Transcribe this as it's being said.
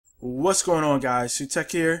What's going on, guys?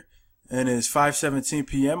 Tech here, and it's 5:17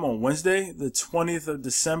 p.m. on Wednesday, the 20th of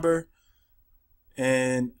December,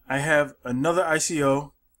 and I have another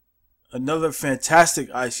ICO, another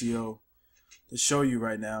fantastic ICO to show you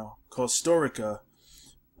right now called Storiqa.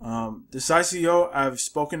 This ICO I've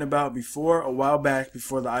spoken about before, a while back,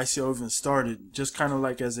 before the ICO even started, just kind of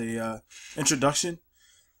like as a introduction,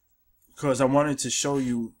 because I wanted to show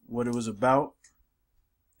you what it was about.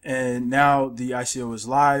 And now the ICO is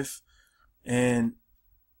live, and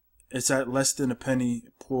it's at less than a penny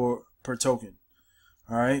per token.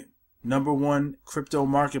 All right, #1 crypto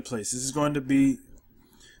marketplace. This is going to be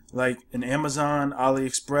like an Amazon,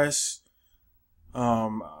 AliExpress,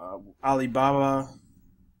 Alibaba,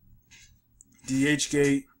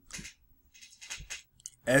 DHgate,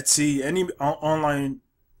 Etsy, any online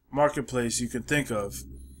marketplace you can think of.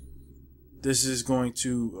 This is going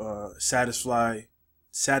to satisfy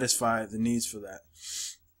the needs for that.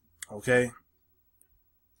 Okay.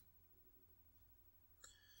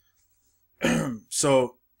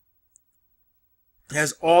 So it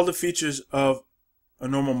has all the features of a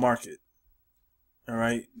normal market. All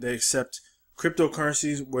right. They accept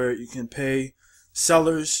cryptocurrencies where you can pay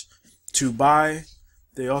sellers to buy.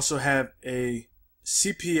 They also have a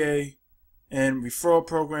CPA and referral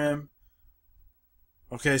program.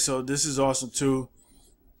 Okay, so this is awesome too.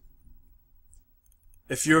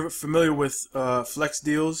 If you're familiar with Flex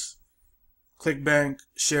Deals, ClickBank,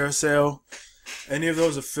 ShareSale, any of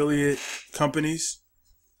those affiliate companies,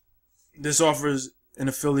 this offers an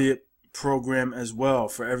affiliate program as well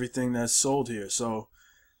for everything that's sold here. So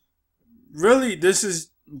really, this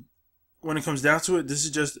is, when it comes down to it, this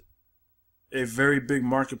is just a very big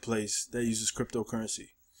marketplace that uses cryptocurrency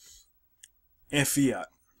and fiat.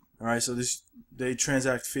 All right, so they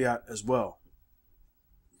transact fiat as well.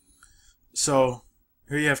 So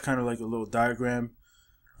here you have kind of like a little diagram.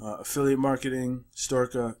 Affiliate marketing,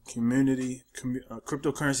 Storiqa, community,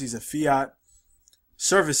 cryptocurrencies and fiat,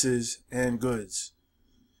 services, and goods.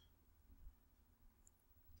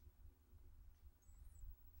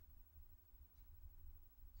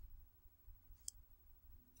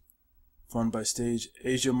 Fund by stage,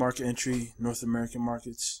 Asia market entry, North American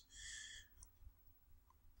markets.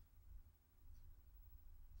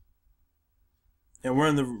 And we're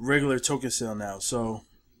in the regular token sale now, so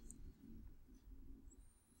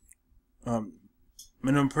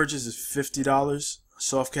minimum purchase is $50.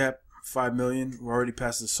 Soft cap $5 million. We're already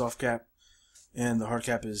past the soft cap, and the hard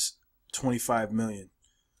cap is $25 million.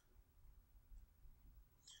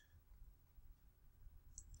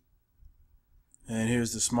 And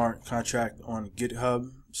here's the smart contract on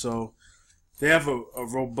GitHub. So they have a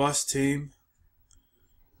robust team.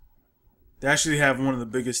 They actually have one of the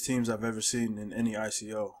biggest teams I've ever seen in any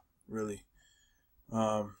ICO, really. They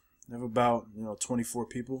have about 24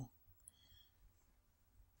 people,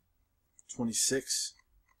 26.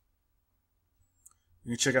 You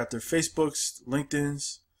can check out their Facebooks,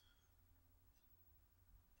 LinkedIn's.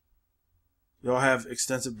 They all have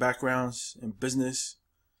extensive backgrounds in business,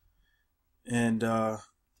 and then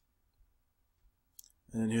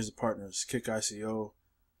here's the partners: Kick ICO,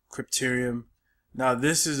 Crypterium. Now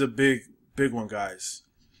this is a big one, guys.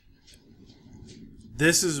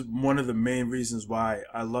 This is one of the main reasons why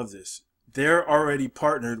I love this. They're already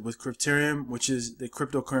partnered with Crypterium, which is the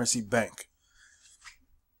cryptocurrency bank.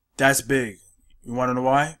 That's big. You want to know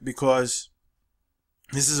why? Because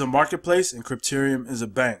this is a marketplace and Crypterium is a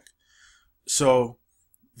bank. So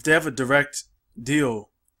if they have a direct deal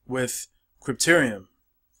with Crypterium,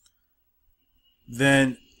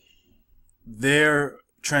 then their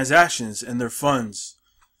transactions and their funds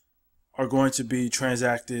are going to be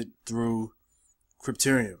transacted through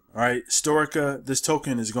Crypterium. All right, Storiqa, this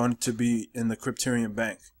token is going to be in the Crypterium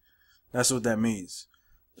bank. That's what that means.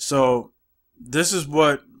 So this is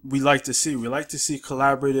what we like to see. We like to see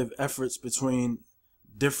collaborative efforts between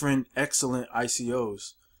different excellent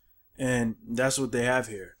ICOs, and that's what they have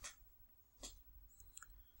here.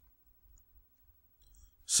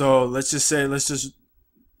 So let's just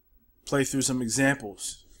play through some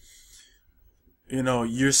examples.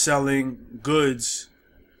 You're selling goods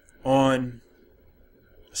on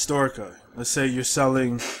Storiqa. Let's say you're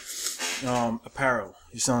selling apparel.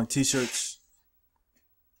 You're selling t-shirts,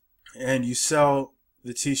 and you sell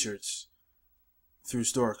the t-shirts through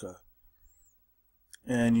Storiqa,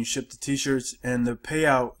 and you ship the t-shirts, and the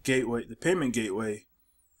payment gateway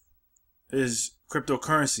is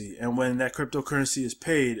cryptocurrency, and when that cryptocurrency is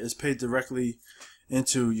paid, it's paid directly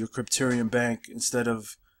into your Crypterium bank instead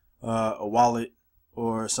of a wallet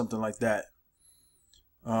or something like that,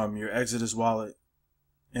 your Exodus wallet,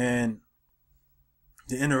 and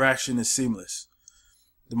the interaction is seamless.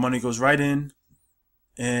 The money goes right in,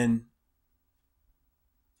 and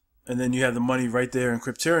then you have the money right there in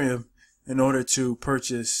Crypterium in order to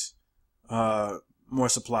purchase more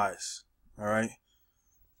supplies. All right.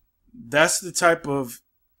 That's the type of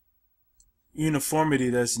uniformity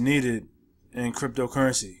that's needed in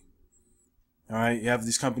cryptocurrency. All right. You have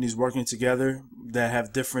these companies working together that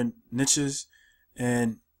have different niches,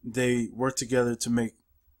 and they work together to make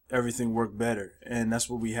everything work better. And that's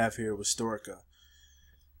what we have here with Storiqa.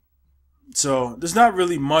 So there's not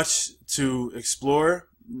really much to explore.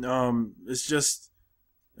 It's just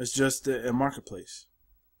a marketplace.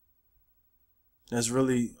 That's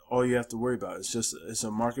really all you have to worry about. It's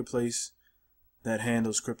a marketplace that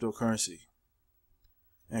handles cryptocurrency.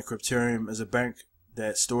 And Crypterium is a bank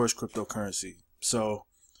that stores cryptocurrency. So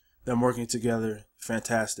them working together,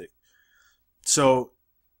 fantastic. So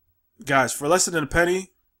guys, for less than a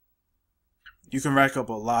penny, you can rack up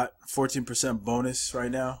a lot. 14% bonus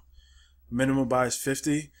right now. Minimum buy is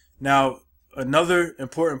 50. Now, another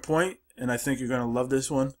important point, and I think you're going to love this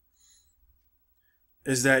one,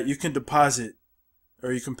 is that you can deposit,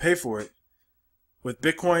 or you can pay for it with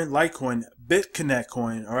Bitcoin, Litecoin, BitConnect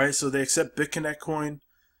coin. All right, so they accept BitConnect coin,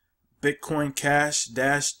 Bitcoin Cash,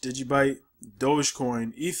 Dash, Digibyte,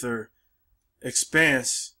 Dogecoin, Ether,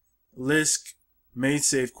 Expanse, Lisk,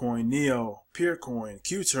 MadeSafe Coin, Neo, Peercoin,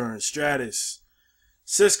 Qturn, Stratus,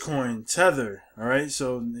 Syscoin, Tether. All right,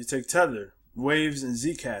 so they take Tether, Waves, and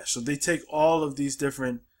Zcash. So they take all of these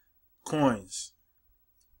different coins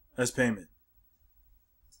as payment.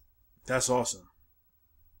 That's awesome.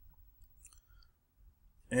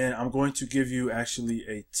 And I'm going to give you actually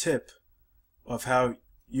a tip of how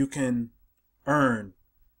you can earn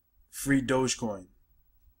free Dogecoin.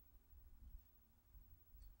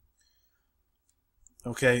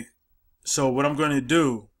 Okay, so what I'm going to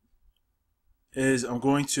do is I'm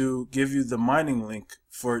going to give you the mining link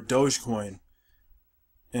for Dogecoin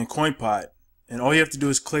in CoinPot, and all you have to do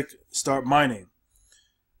is click start mining,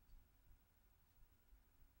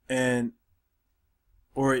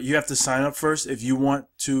 or you have to sign up first if you want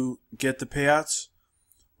to get the payouts,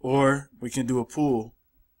 or we can do a pool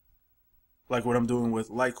like what I'm doing with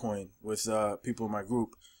Litecoin with people in my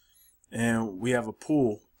group, and we have a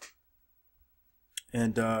pool,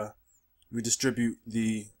 and we distribute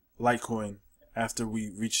the Litecoin after we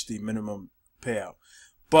reach the minimum payout.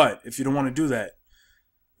 But if you don't want to do that,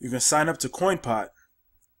 you can sign up to CoinPot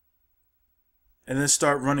and then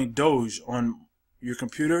start running Doge on your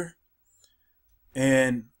computer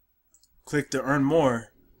and click to earn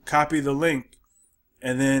more, copy the link,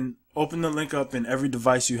 and then open the link up in every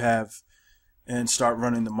device you have and start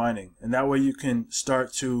running the mining. And that way you can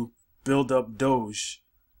start to build up Doge,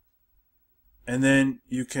 and then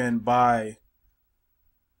you can buy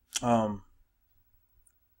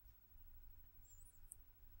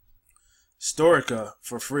Storiqa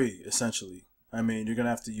for free, essentially. I mean, you're gonna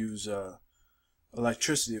have to use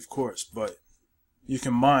electricity, of course, but you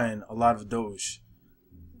can mine a lot of Doge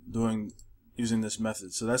using this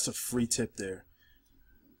method. So that's a free tip there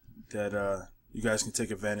that you guys can take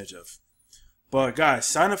advantage of. But guys,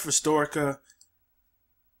 sign up for Storiqa,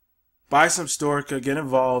 buy some Storiqa, get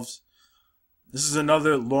involved. This is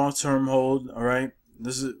another long-term hold. All right,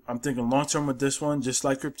 I'm thinking long-term with this one, just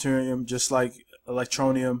like Crypterium, just like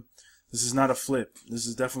Electronium. This is not a flip. This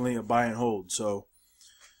is definitely a buy and hold. So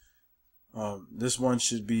this one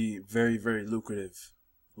should be very, very lucrative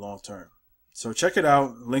long term. So check it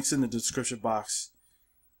out. Links in the description box.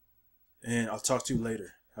 And I'll talk to you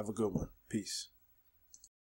later. Have a good one. Peace.